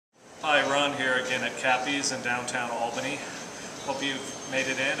again at Cappies in downtown Albany. Hope you've made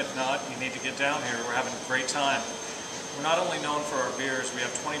it in. If not, you need to get down here. We're having a great time. We're not only known for our beers, we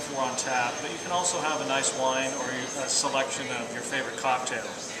have 24 on tap, but you can also have a nice wine or a selection of your favorite cocktail.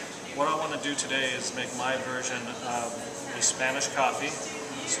 What I want to do today is make my version of a Spanish coffee.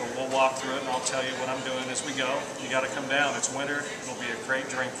 So we'll walk through it and I'll tell you what I'm doing as we go. You got to come down. It's winter. It'll be a great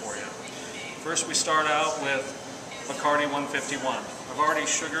drink for you. First we start out with Bacardi 151. I've already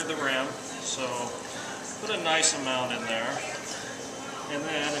sugared the rim, so put a nice amount in there. And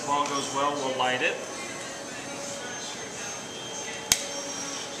then if all goes well, we'll light it.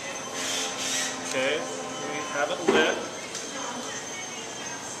 Okay, we have it lit.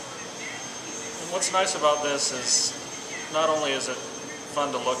 And what's nice about this is not only is it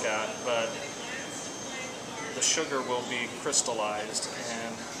fun to look at, but the sugar will be crystallized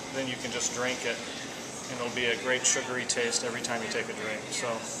and then you can just drink it and it'll be a great sugary taste every time you take a drink.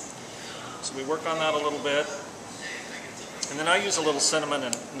 So we work on that a little bit. And then I use a little cinnamon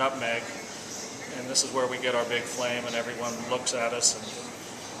and nutmeg, and this is where we get our big flame and everyone looks at us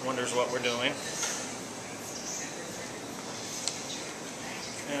and wonders what we're doing.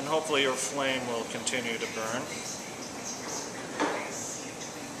 And hopefully your flame will continue to burn.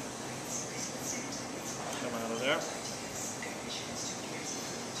 Come out of there.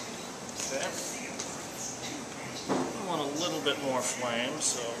 Okay. I want a little bit more flame,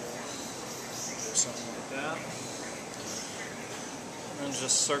 so do something like that. And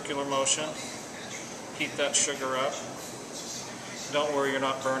just circular motion. Heat that sugar up. Don't worry, you're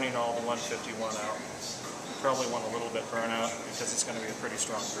not burning all the 151 out. You probably want a little bit burn out because it's going to be a pretty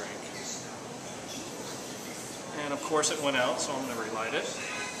strong drink. And of course it went out, so I'm going to relight it.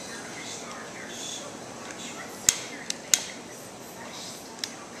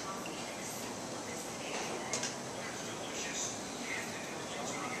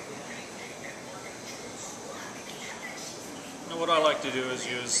 Now what I like to do is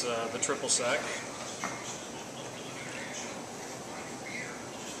use the triple sec.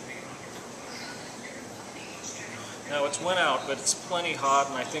 Now it's went out, but it's plenty hot,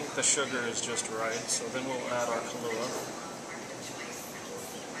 and I think the sugar is just right, so then we'll add our Kahlua.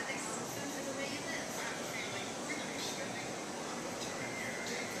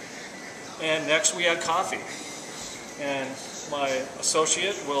 And next we add coffee. And my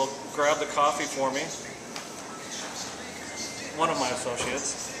associate will grab the coffee for me. One of my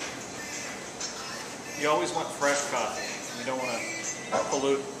associates. You always want fresh coffee. You don't want to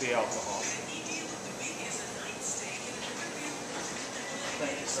pollute the alcohol.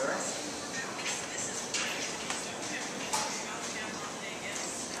 Thank you, sir.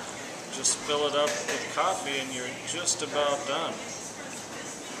 Just fill it up with coffee and you're just about done.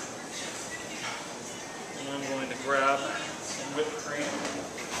 And I'm going to grab some whipped cream.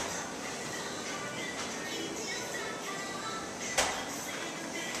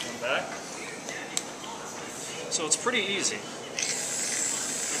 Come back. So it's pretty easy.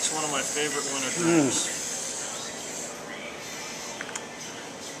 It's one of my favorite winter drinks.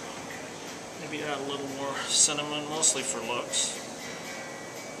 Maybe add a little more cinnamon, mostly for looks.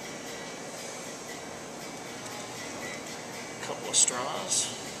 A couple of straws.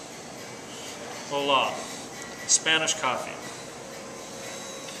 Voila, Spanish coffee.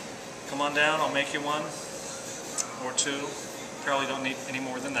 Come on down, I'll make you one or two. Probably don't need any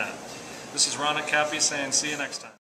more than that. This is Ron at Cappies saying see you next time.